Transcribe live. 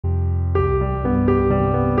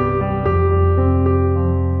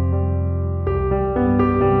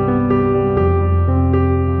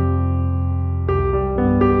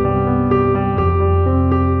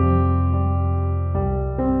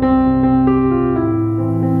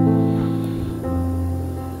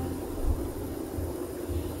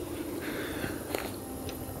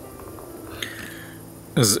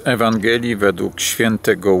Z Ewangelii według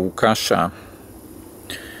świętego Łukasza.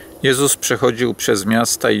 Jezus przechodził przez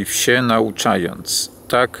miasta i wsie, nauczając.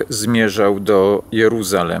 Tak zmierzał do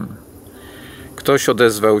Jeruzalem. Ktoś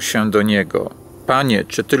odezwał się do Niego. Panie,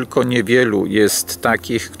 czy tylko niewielu jest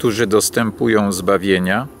takich, którzy dostępują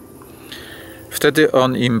zbawienia? Wtedy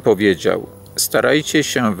On im powiedział. Starajcie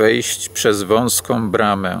się wejść przez wąską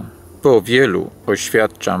bramę, bo wielu,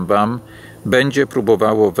 oświadczam wam, będzie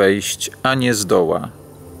próbowało wejść, a nie zdoła.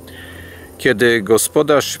 Kiedy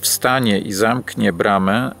gospodarz wstanie i zamknie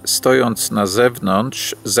bramę, stojąc na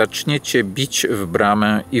zewnątrz, zaczniecie bić w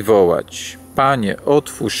bramę i wołać: Panie,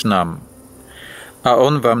 otwórz nam! A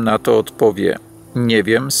on wam na to odpowie: nie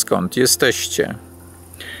wiem, skąd jesteście.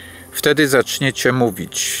 Wtedy zaczniecie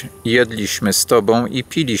mówić: jedliśmy z Tobą i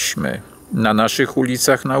piliśmy, na naszych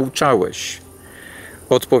ulicach nauczałeś.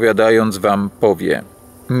 Odpowiadając wam powie: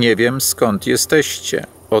 nie wiem, skąd jesteście.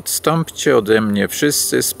 Odstąpcie ode mnie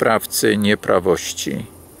wszyscy sprawcy nieprawości.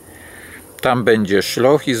 Tam będzie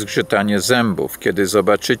szloch i zgrzytanie zębów, kiedy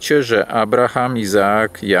zobaczycie, że Abraham,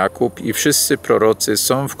 Izaak, Jakub i wszyscy prorocy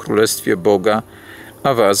są w Królestwie Boga,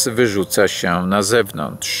 a was wyrzuca się na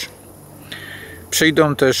zewnątrz.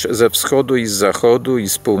 Przyjdą też ze wschodu i z zachodu, i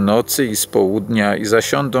z północy, i z południa, i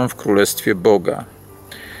zasiądą w Królestwie Boga.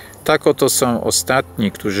 Tak oto są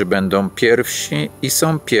ostatni, którzy będą pierwsi, i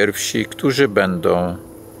są pierwsi, którzy będą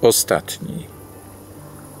ostatni.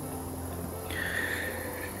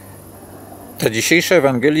 Ta dzisiejsza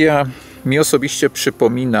Ewangelia mi osobiście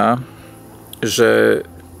przypomina, że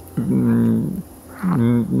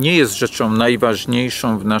nie jest rzeczą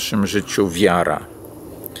najważniejszą w naszym życiu wiara.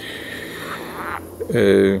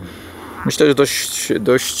 Myślę, że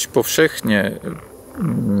dość powszechnie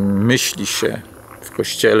myśli się w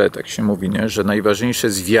Kościele, tak się mówi, nie? Że najważniejsze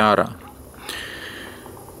jest wiara.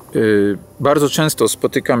 Bardzo często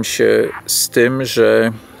spotykam się z tym,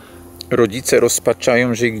 że rodzice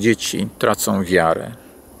rozpaczają, że ich dzieci tracą wiarę.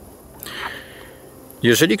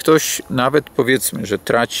 Jeżeli ktoś nawet, powiedzmy, że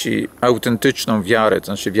traci autentyczną wiarę, to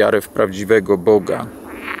znaczy wiarę w prawdziwego Boga,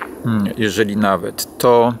 jeżeli nawet,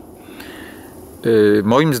 to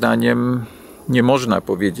moim zdaniem nie można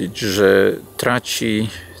powiedzieć, że traci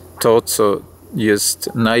to, co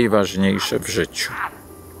jest najważniejsze w życiu.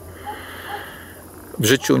 W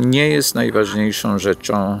życiu nie jest najważniejszą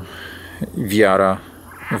rzeczą wiara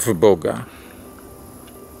w Boga.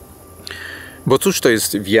 Bo cóż to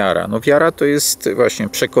jest wiara? No wiara to jest właśnie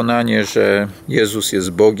przekonanie, że Jezus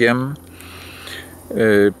jest Bogiem,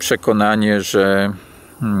 przekonanie, że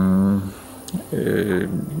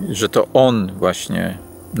to On właśnie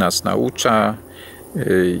nas naucza,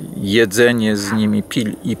 jedzenie z nimi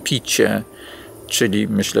i picie, czyli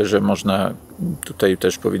myślę, że można tutaj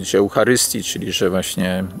też powiedzieć Eucharystii, czyli że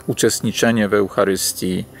właśnie uczestniczenie w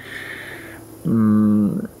Eucharystii,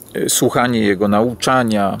 słuchanie Jego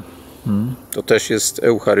nauczania, to też jest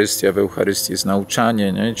Eucharystia, w Eucharystii jest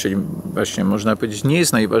nauczanie, nie? Czyli właśnie można powiedzieć, nie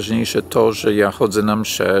jest najważniejsze to, że ja chodzę na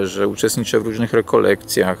mszę, że uczestniczę w różnych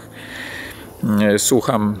rekolekcjach,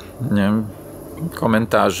 słucham, nie,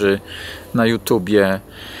 komentarzy na YouTubie.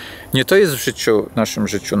 Nie to jest w naszym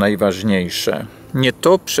życiu najważniejsze.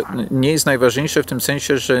 Nie jest najważniejsze w tym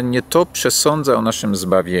sensie, że nie to przesądza o naszym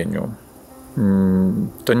zbawieniu.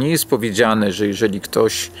 To nie jest powiedziane, że jeżeli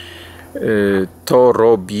ktoś to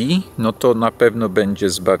robi, no to na pewno będzie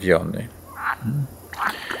zbawiony.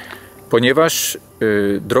 Ponieważ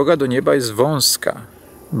droga do nieba jest wąska.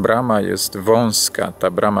 Brama jest wąska,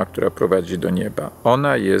 ta brama, która prowadzi do nieba.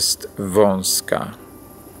 Ona jest wąska.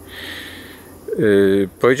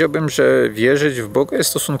 Powiedziałbym, że wierzyć w Boga jest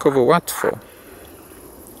stosunkowo łatwo.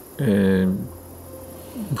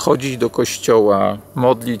 Chodzić do kościoła,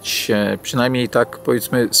 modlić się, przynajmniej tak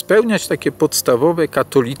powiedzmy, spełniać takie podstawowe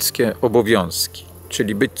katolickie obowiązki,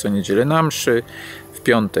 czyli być co niedzielę na mszy, w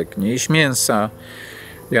piątek nie jeść mięsa.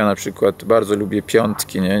 Ja na przykład bardzo lubię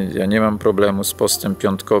piątki, nie? Ja nie mam problemu z postem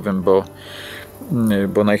piątkowym,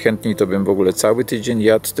 bo najchętniej to bym w ogóle cały tydzień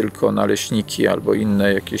jadł tylko naleśniki albo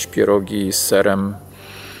inne jakieś pierogi z serem.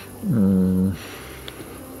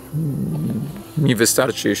 Mi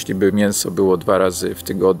wystarczy, jeśli by mięso było 2 razy w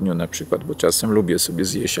tygodniu na przykład, bo czasem lubię sobie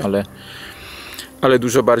zjeść, ale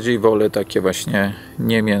dużo bardziej wolę takie właśnie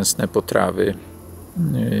niemięsne potrawy,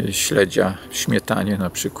 śledzia w śmietanie na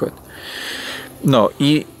przykład. No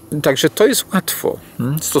i także to jest łatwo,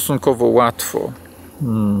 stosunkowo łatwo.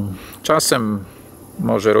 Czasem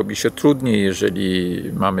może robi się trudniej, jeżeli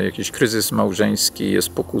mamy jakiś kryzys małżeński, jest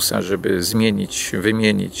pokusa, żeby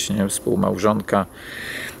wymienić, nie, współmałżonka.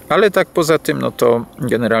 Ale tak poza tym, no to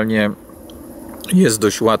generalnie jest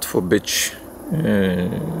dość łatwo być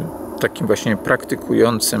takim właśnie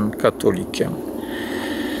praktykującym katolikiem.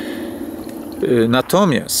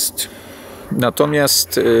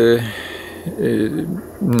 Natomiast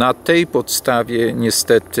na tej podstawie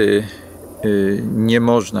niestety nie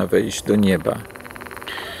można wejść do nieba.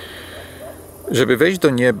 Żeby wejść do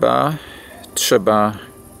nieba, trzeba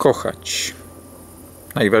kochać.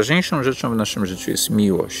 Najważniejszą rzeczą w naszym życiu jest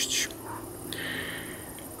miłość.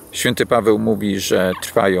 Święty Paweł mówi, że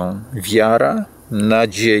trwają wiara,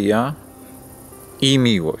 nadzieja i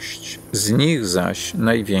miłość. Z nich zaś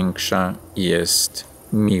największa jest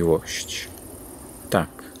miłość. Tak.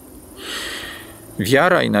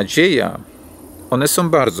 Wiara i nadzieja, one są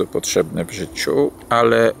bardzo potrzebne w życiu,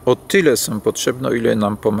 ale o tyle są potrzebne, o ile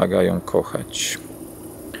nam pomagają kochać.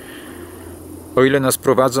 O ile nas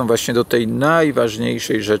prowadzą właśnie do tej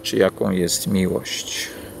najważniejszej rzeczy, jaką jest miłość.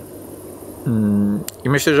 I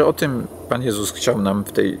myślę, że o tym Pan Jezus chciał nam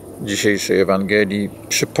w tej dzisiejszej Ewangelii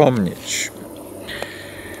przypomnieć.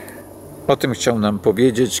 O tym chciał nam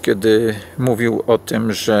powiedzieć, kiedy mówił o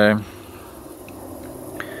tym, że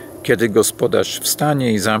kiedy gospodarz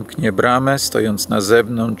wstanie i zamknie bramę, stojąc na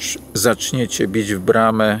zewnątrz, zaczniecie bić w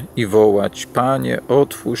bramę i wołać: Panie,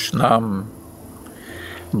 otwórz nam,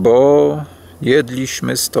 bo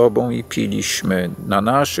jedliśmy z Tobą i piliśmy, na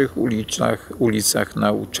naszych ulicach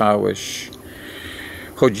nauczałeś.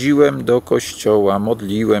 Chodziłem do kościoła,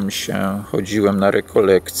 modliłem się, chodziłem na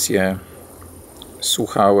rekolekcje,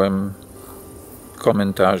 słuchałem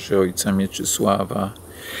komentarzy ojca Mieczysława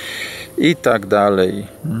i tak dalej.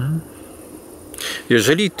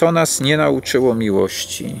 Jeżeli to nas nie nauczyło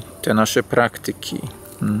miłości, te nasze praktyki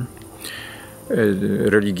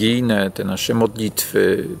religijne, te nasze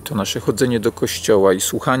modlitwy, to nasze chodzenie do kościoła i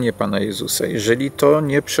słuchanie Pana Jezusa, jeżeli to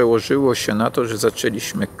nie przełożyło się na to, że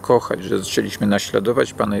zaczęliśmy kochać, że zaczęliśmy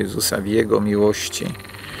naśladować Pana Jezusa w Jego miłości,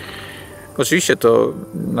 oczywiście to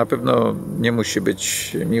na pewno nie musi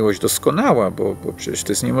być miłość doskonała, bo przecież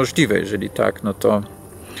to jest niemożliwe. Jeżeli tak, no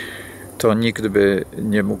to nikt by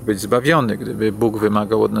nie mógł być zbawiony, gdyby Bóg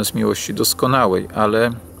wymagał od nas miłości doskonałej,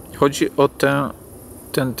 ale chodzi o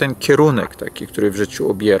ten kierunek taki, który w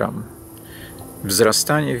życiu obieram.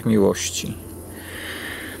 Wzrastanie w miłości.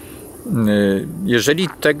 Jeżeli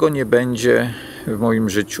tego nie będzie w moim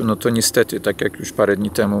życiu, no to niestety, tak jak już parę dni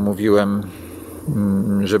temu mówiłem,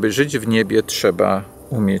 żeby żyć w niebie, trzeba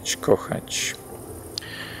umieć kochać.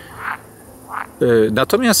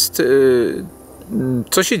 Natomiast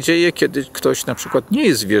co się dzieje, kiedy ktoś na przykład nie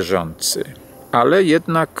jest wierzący, ale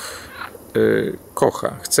jednak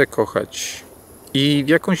kocha, chce kochać i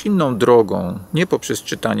jakąś inną drogą, nie poprzez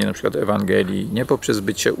czytanie na przykład Ewangelii, nie poprzez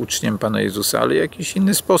bycie uczniem Pana Jezusa, ale w jakiś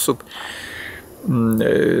inny sposób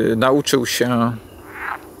nauczył się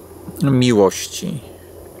miłości,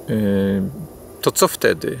 to co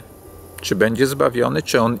wtedy? Czy będzie zbawiony,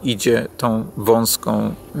 czy on idzie tą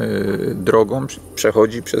wąską drogą,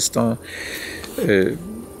 przechodzi przez tą,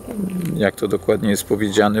 jak to dokładnie jest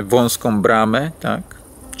powiedziane, wąską bramę, tak?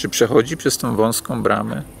 Czy przechodzi przez tą wąską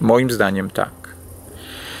bramę? Moim zdaniem tak.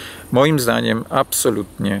 Moim zdaniem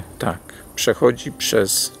absolutnie tak. Przechodzi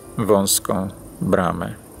przez wąską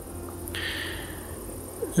bramę.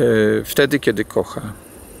 Wtedy, kiedy kocha.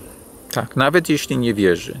 Tak, nawet jeśli nie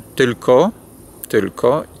wierzy. Tylko,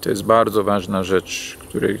 i to jest bardzo ważna rzecz,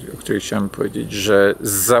 o której chciałem powiedzieć, że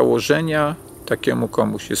z założenia takiemu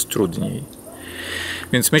komuś jest trudniej.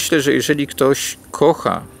 Więc myślę, że jeżeli ktoś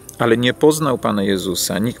kocha, ale nie poznał Pana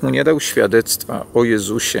Jezusa, nikt mu nie dał świadectwa o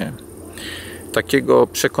Jezusie, takiego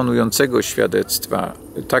przekonującego świadectwa,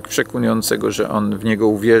 tak przekonującego, że on w Niego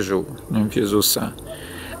uwierzył, w Jezusa,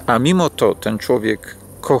 a mimo to ten człowiek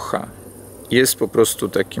kocha, jest po prostu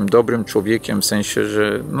takim dobrym człowiekiem, w sensie,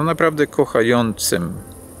 że no naprawdę kochającym,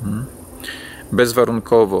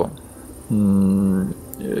 bezwarunkowo,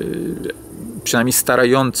 przynajmniej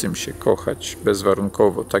starającym się kochać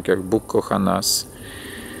bezwarunkowo, tak jak Bóg kocha nas,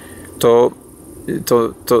 to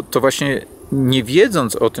właśnie nie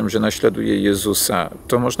wiedząc o tym, że naśladuje Jezusa,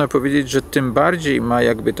 to można powiedzieć, że tym bardziej ma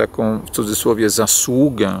jakby taką, w cudzysłowie,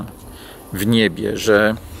 zasługę w niebie,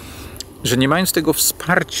 że nie mając tego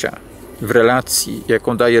wsparcia w relacji,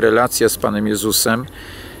 jaką daje relacja z Panem Jezusem,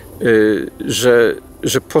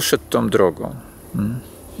 że poszedł tą drogą.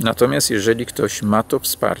 Natomiast jeżeli ktoś ma to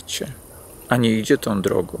wsparcie, a nie idzie tą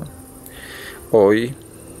drogą, oj,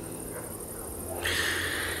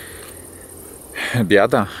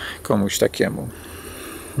 biada komuś takiemu.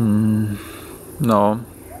 No,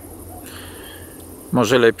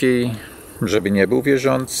 może lepiej, żeby nie był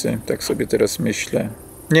wierzący, tak sobie teraz myślę.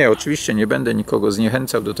 Nie, oczywiście nie będę nikogo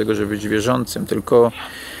zniechęcał do tego, żeby być wierzącym, tylko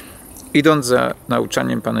idąc za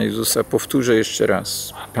nauczaniem Pana Jezusa, powtórzę jeszcze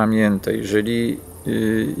raz. Pamiętaj, jeżeli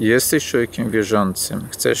jesteś człowiekiem wierzącym,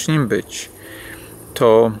 chcesz nim być,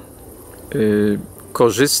 to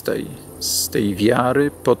korzystaj z tej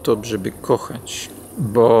wiary po to, żeby kochać,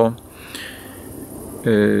 bo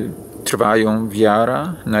trwają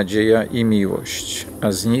wiara, nadzieja i miłość,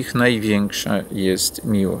 a z nich największa jest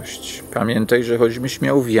miłość. Pamiętaj, że choćbyś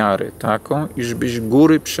miał wiarę taką, iżbyś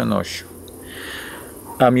góry przenosił,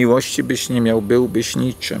 a miłości byś nie miał, byłbyś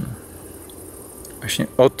niczym. Właśnie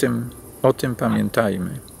o tym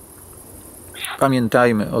pamiętajmy.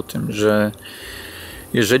 Pamiętajmy o tym, że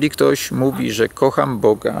jeżeli ktoś mówi, że kocham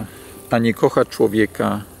Boga, a nie kocha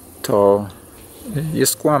człowieka, to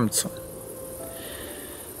jest kłamcą.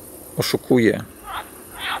 Oszukuje.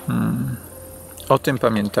 O tym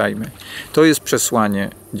pamiętajmy. To jest przesłanie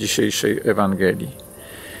dzisiejszej Ewangelii.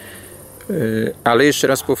 Ale jeszcze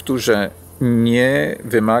raz powtórzę, nie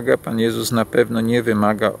wymaga, Pan Jezus na pewno nie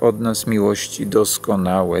wymaga od nas miłości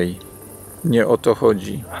doskonałej. Nie o to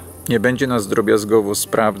chodzi. Nie będzie nas drobiazgowo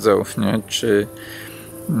sprawdzał, nie? Czy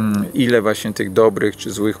ile właśnie tych dobrych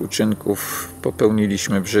czy złych uczynków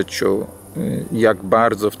popełniliśmy w życiu, jak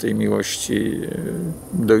bardzo w tej miłości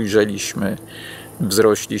dojrzeliśmy,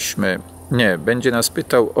 wzrośliśmy. Nie, będzie nas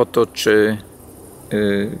pytał o to, czy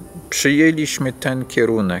przyjęliśmy ten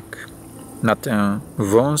kierunek na tę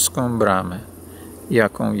wąską bramę,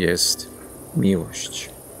 jaką jest miłość.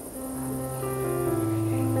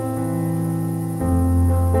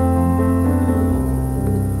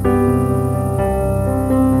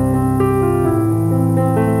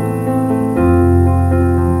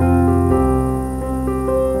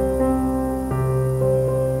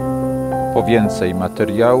 Po więcej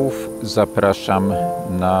materiałów zapraszam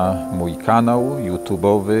na mój kanał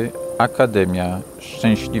YouTube'owy Akademia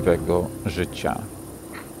Szczęśliwego Życia.